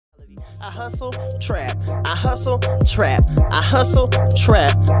I hustle, trap. I hustle, trap. I hustle,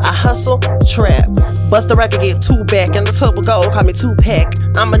 trap. I hustle, trap. Bust the record, get two back, and the turbo gold, call me two-pack.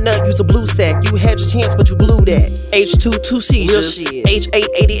 I'm a nut, use a blue sack. You had your chance, but you blew that. H2, 2 seizures. H8,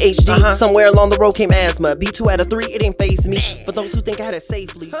 ADHD. Somewhere along the road came asthma. B2 out of 3, it ain't phased me. For those who think I had it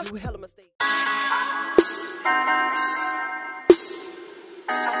safely, you hella mistake.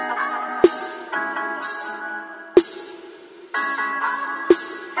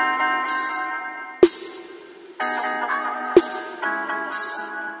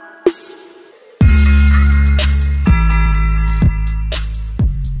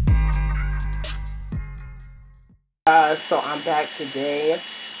 So I'm back today.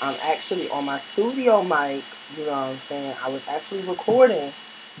 I'm actually on my studio mic, you know what I'm saying? I was actually recording,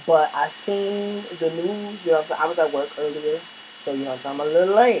 but I seen the news, you know what I'm saying? I was at work earlier, so you know what I'm saying? I'm a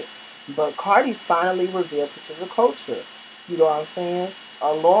little late. But Cardi finally revealed Pictures of Culture, you know what I'm saying?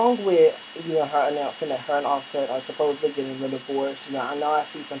 Along with, you know, her announcing that her and Offset are supposedly getting a divorce. You know I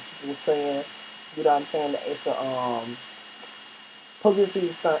see some people saying, you know what I'm saying, that it's a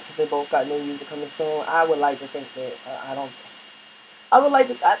publicity stunt because they both got new music coming soon. I would like to think that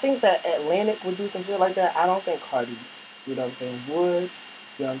I think that Atlantic would do some shit like that. I don't think Cardi, you know what I'm saying, would.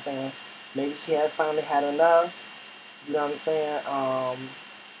 You know what I'm saying? Maybe she has finally had enough. You know what I'm saying?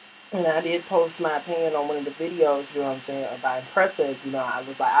 And I did post my opinion on one of the videos, you know what I'm saying, about Impressive. You know, I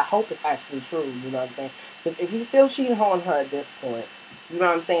was like, I hope it's actually true, you know what I'm saying? Because if he's still cheating on her at this point, you know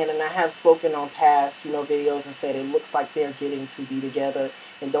what I'm saying? And I have spoken on past, you know, videos and said it looks like they're getting to be together.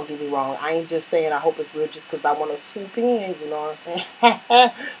 And don't get me wrong, I ain't just saying I hope it's real just because I want to swoop in, you know what I'm saying?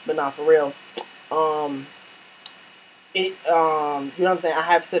 But not for real. You know what I'm saying? I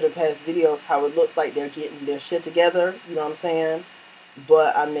have said in past videos how it looks like they're getting their shit together, you know what I'm saying?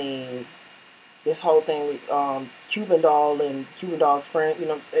 But, I mean, this whole thing with Cuban Doll and Cuban Doll's friend, you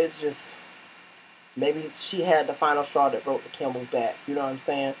know, it's just, maybe she had the final straw that broke the camel's back, you know what I'm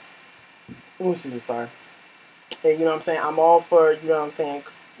saying? Excuse me, sorry. And, you know what I'm saying? I'm all for, you know what I'm saying,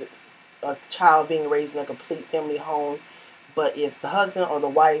 a child being raised in a complete family home. But if the husband or the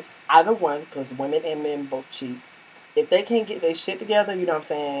wife, either one, because women and men both cheat, if they can't get their shit together, you know what I'm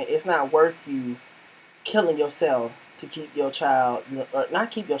saying, it's not worth you killing yourself to keep your child, you know, or not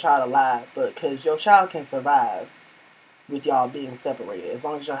keep your child alive, but because your child can survive with y'all being separated. As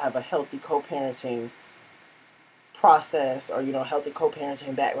long as y'all have a healthy co-parenting process or, you know, healthy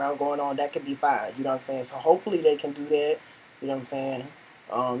co-parenting background going on, that could be fine. You know what I'm saying? So hopefully they can do that. You know what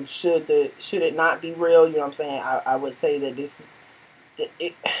I'm saying? Should it not be real, you know what I'm saying? I would say that this is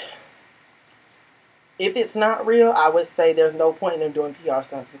it. If it's not real, I would say there's no point in them doing PR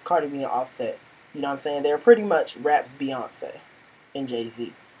stunts. It's Cardi B and Offset. You know what I'm saying? They're pretty much raps Beyonce and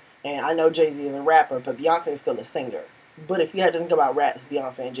Jay-Z. And I know Jay-Z is a rapper, but Beyonce is still a singer. But if you had to think about raps,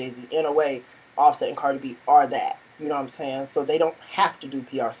 Beyonce and Jay-Z, in a way, Offset and Cardi B are that. You know what I'm saying? So they don't have to do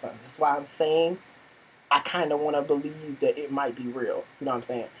PR stunts. That's why I'm saying I kind of want to believe that it might be real. You know what I'm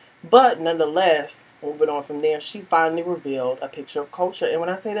saying? But nonetheless, moving on from there, she finally revealed a picture of Culture. And when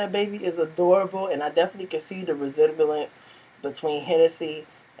I say that baby is adorable, and I definitely can see the resemblance between Hennessy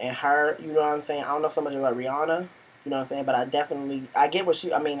and her, you know what I'm saying? I don't know so much about Rihanna, you know what I'm saying? But I get what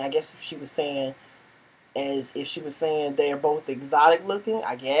I guess she was saying, as if she was saying they're both exotic looking,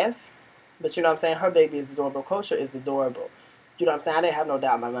 I guess. But you know what I'm saying? Her baby is adorable. Culture is adorable. You know what I'm saying? I didn't have no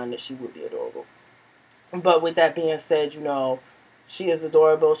doubt in my mind that she would be adorable. But with that being said, you know, she is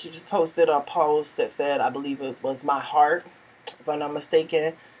adorable. She just posted a post that said, I believe it was my heart, if I'm not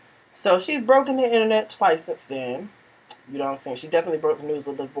mistaken. So she's broken the internet twice since then. You know what I'm saying? She definitely broke the news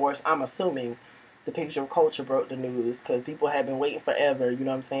with the divorce. I'm assuming the Picture of Culture broke the news because people have been waiting forever. You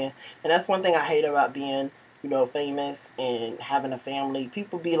know what I'm saying? And that's one thing I hate about being, you know, famous and having a family.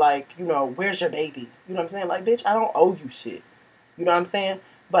 People be like, you know, where's your baby? You know what I'm saying? Like, bitch, I don't owe you shit. You know what I'm saying?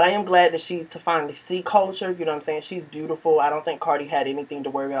 But I am glad that to finally see Culture. You know what I'm saying? She's beautiful. I don't think Cardi had anything to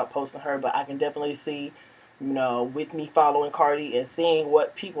worry about posting her, but I can definitely see, you know, with me following Cardi and seeing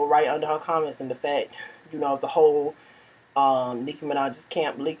what people write under her comments and the fact, you know, the whole Nicki Minaj's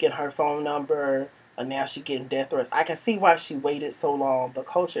camp leaking her phone number, and now she getting death threats. I can see why she waited so long, but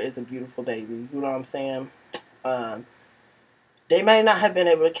Culture is a beautiful baby. You know what I'm saying? They may not have been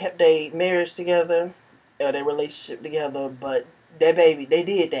able to keep their marriage together or their relationship together, but that baby, they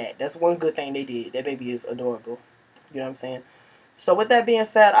did that. That's one good thing they did. That baby is adorable. You know what I'm saying? So with that being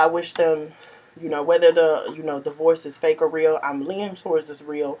said, I wish them, you know, whether the, you know, divorce is fake or real, I'm leaning towards it's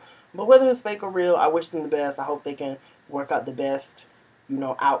real. But whether it's fake or real, I wish them the best. I hope they can work out the best, you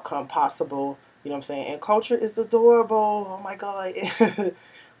know, outcome possible. You know what I'm saying? And Culture is adorable. Oh my God.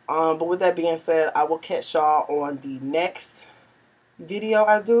 But with that being said, I will catch y'all on the next video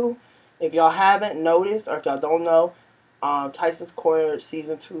I do. If y'all haven't noticed, or if y'all don't know, Tyson's Corner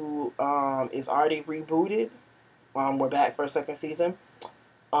season 2 is already rebooted. We're back for a second season.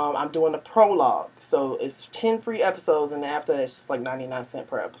 I'm doing a prologue, so it's 10 free episodes, and after that, it's just like 99 cents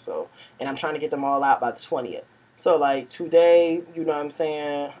per episode. And I'm trying to get them all out by the 20th. So like today, you know what I'm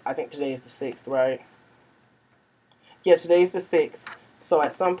saying? I think today is the 6th, right? Yeah, today's the 6th. So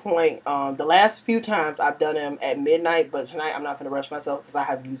at some point, the last few times I've done them at midnight, but tonight I'm not going to rush myself because I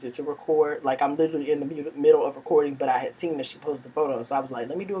have music to record. Like, I'm literally in the middle of recording, but I had seen that she posted the photo, so I was like,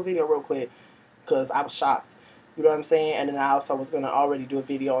 let me do a video real quick because I was shocked. You know what I'm saying? And then I also was going to already do a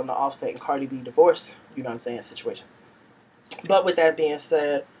video on the Offset and Cardi B divorce, you know what I'm saying, situation. But with that being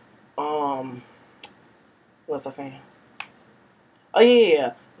said, what was I saying? Oh,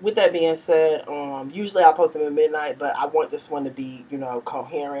 yeah. With that being said, usually I post them at midnight, but I want this one to be, you know,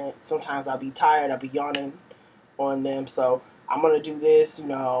 coherent. Sometimes I'll be tired. I'll be yawning on them. So I'm going to do this, you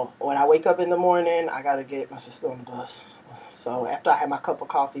know, when I wake up in the morning, I got to get my sister on the bus. So after I have my cup of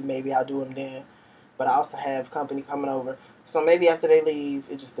coffee, maybe I'll do them then. But I also have company coming over. So maybe after they leave,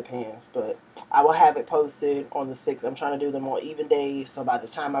 it just depends. But I will have it posted on the 6th. I'm trying to do them on even days. So by the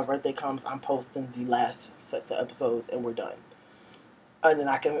time my birthday comes, I'm posting the last sets of episodes and we're done. And then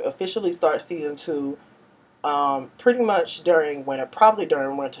I can officially start season 2 pretty much probably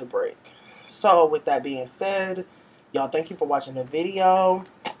during winter break. So with that being said, y'all, thank you for watching the video.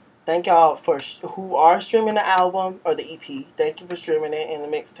 Thank y'all for who are streaming the album or the EP. Thank you for streaming it in the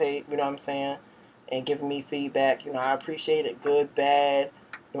mixtape, you know what I'm saying, and giving me feedback. You know, I appreciate it, good, bad,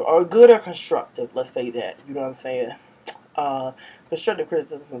 or good or constructive, let's say that, you know what I'm saying. Constructive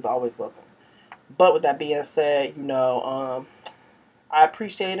criticism is always welcome. But with that being said, you know, I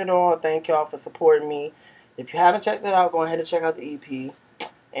appreciate it all. Thank y'all for supporting me. If you haven't checked it out, go ahead and check out the EP.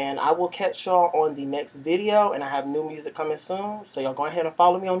 And I will catch y'all on the next video. And I have new music coming soon. So y'all go ahead and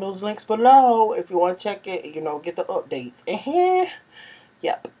follow me on those links below if you want to check it. You know, get the updates.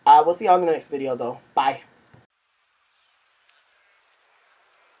 Yep. I will see y'all in the next video, though. Bye.